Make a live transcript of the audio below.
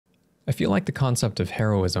I feel like the concept of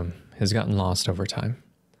heroism has gotten lost over time,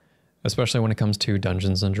 especially when it comes to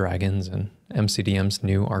Dungeons & Dragons and MCDM's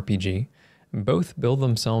new RPG. Both bill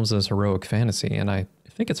themselves as heroic fantasy, and I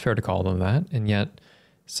think it's fair to call them that, and yet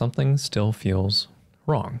something still feels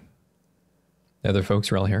wrong. Hey there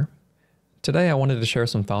folks, Wrel here. Today I wanted to share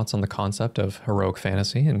some thoughts on the concept of heroic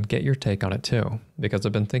fantasy and get your take on it too, because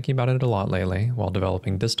I've been thinking about it a lot lately while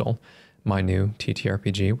developing Distal, my new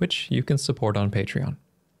TTRPG, which you can support on Patreon.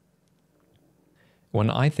 When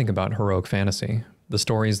I think about heroic fantasy, the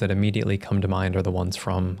stories that immediately come to mind are the ones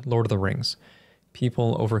from Lord of the Rings.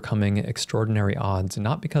 People overcoming extraordinary odds,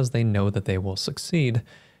 not because they know that they will succeed,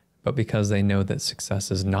 but because they know that success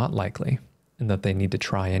is not likely and that they need to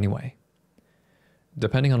try anyway.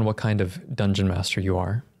 Depending on what kind of dungeon master you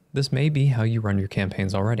are, this may be how you run your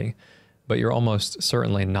campaigns already, but you're almost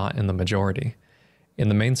certainly not in the majority. In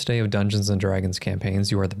the mainstay of Dungeons & Dragons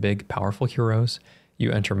campaigns, you are the big, powerful heroes.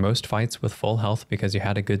 You enter most fights with full health because you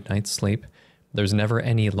had a good night's sleep. There's never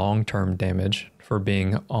any long-term damage for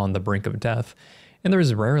being on the brink of death, and there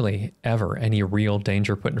is rarely ever any real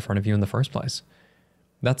danger put in front of you in the first place.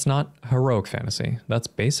 That's not heroic fantasy. That's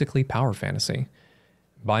basically power fantasy.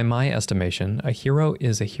 By my estimation, a hero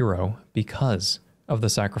is a hero because of the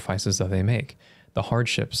sacrifices that they make, the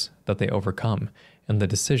hardships that they overcome, and the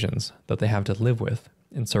decisions that they have to live with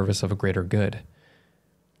in service of a greater good.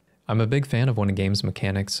 I'm a big fan of when a game's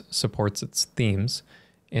mechanics supports its themes,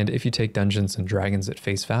 and if you take Dungeons & Dragons at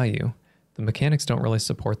face value, the mechanics don't really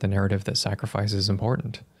support the narrative that sacrifice is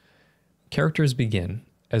important. Characters begin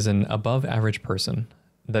as an above-average person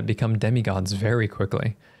that become demigods very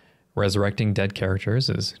quickly. Resurrecting dead characters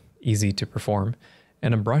is easy to perform,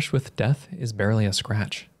 and a brush with death is barely a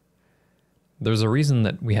scratch. There's a reason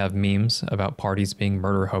that we have memes about parties being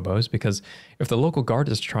murder hobos, because if the local guard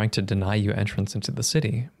is trying to deny you entrance into the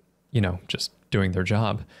city, just doing their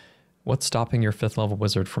job, what's stopping your 5th level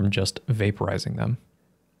wizard from just vaporizing them?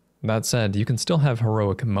 That said, you can still have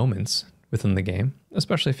heroic moments within the game,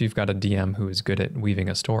 especially if you've got a DM who is good at weaving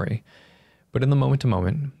a story. But in the moment to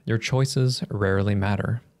moment, your choices rarely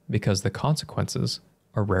matter because the consequences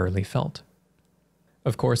are rarely felt.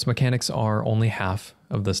 Of course, mechanics are only half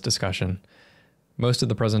of this discussion. Most of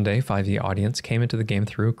the present day 5e audience came into the game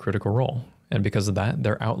through Critical Role, and because of that,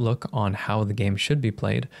 their outlook on how the game should be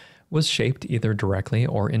played was shaped either directly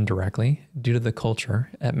or indirectly due to the culture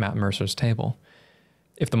at Matt Mercer's table.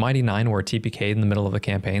 If the Mighty Nine were TPK'd in the middle of a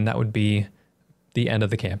campaign, that would be the end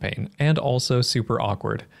of the campaign, and also super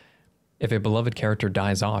awkward. If a beloved character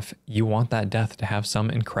dies off, you want that death to have some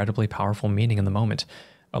incredibly powerful meaning in the moment,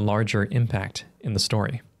 a larger impact in the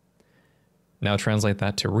story. Now translate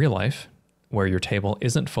that to real life, where your table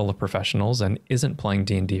isn't full of professionals and isn't playing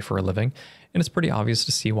D&D for a living, and it's pretty obvious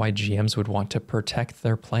to see why GMs would want to protect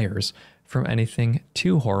their players from anything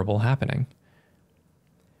too horrible happening.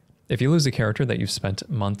 If you lose a character that you've spent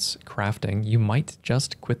months crafting, you might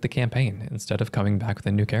just quit the campaign instead of coming back with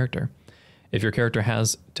a new character. If your character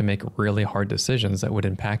has to make really hard decisions that would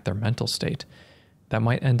impact their mental state, that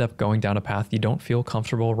might end up going down a path you don't feel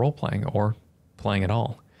comfortable role-playing or playing at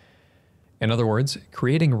all. In other words,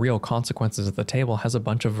 creating real consequences at the table has a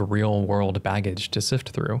bunch of real-world baggage to sift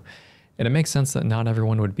through, and it makes sense that not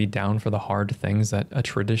everyone would be down for the hard things that a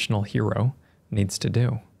traditional hero needs to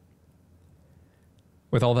do.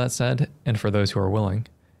 With all that said, and for those who are willing,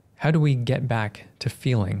 how do we get back to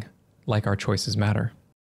feeling like our choices matter?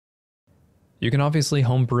 You can obviously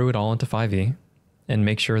homebrew it all into 5e, and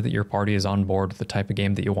make sure that your party is on board with the type of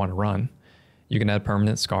game that you want to run. You can add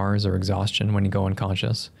permanent scars or exhaustion when you go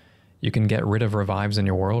unconscious. You can get rid of revives in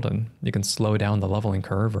your world, and you can slow down the leveling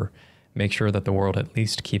curve or make sure that the world at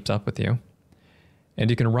least keeps up with you. And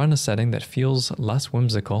you can run a setting that feels less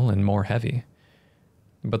whimsical and more heavy.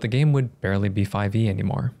 But the game would barely be 5e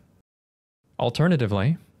anymore.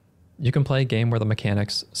 Alternatively, you can play a game where the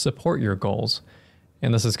mechanics support your goals,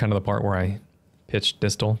 and this is kind of the part where I pitched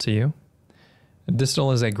Distal to you.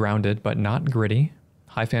 Distal is a grounded but not gritty,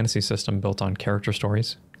 high fantasy system built on character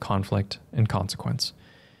stories, conflict, and consequence.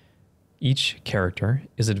 Each character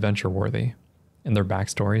is adventure-worthy, and their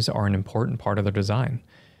backstories are an important part of their design.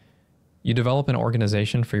 You develop an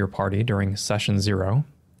organization for your party during Session 0,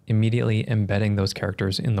 immediately embedding those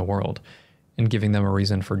characters in the world and giving them a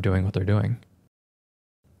reason for doing what they're doing.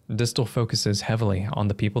 Distal focuses heavily on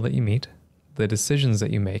the people that you meet, the decisions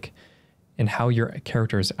that you make, and how your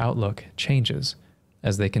character's outlook changes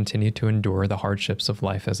as they continue to endure the hardships of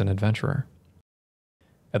life as an adventurer.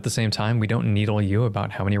 At the same time, we don't needle you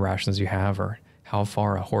about how many rations you have or how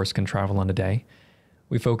far a horse can travel in a day.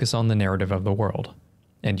 We focus on the narrative of the world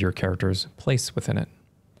and your character's place within it.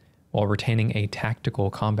 While retaining a tactical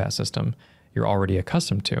combat system, you're already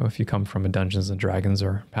accustomed to if you come from a Dungeons & Dragons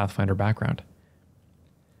or Pathfinder background.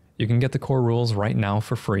 You can get the core rules right now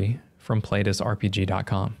for free from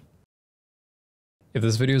playthisrpg.com. If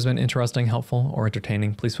this video has been interesting, helpful, or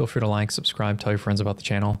entertaining, please feel free to like, subscribe, tell your friends about the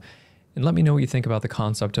channel, and let me know what you think about the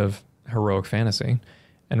concept of heroic fantasy,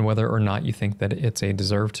 and whether or not you think that it's a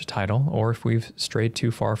deserved title, or if we've strayed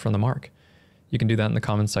too far from the mark. You can do that in the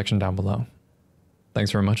comments section down below.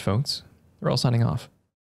 Thanks very much, folks. Wrel signing off.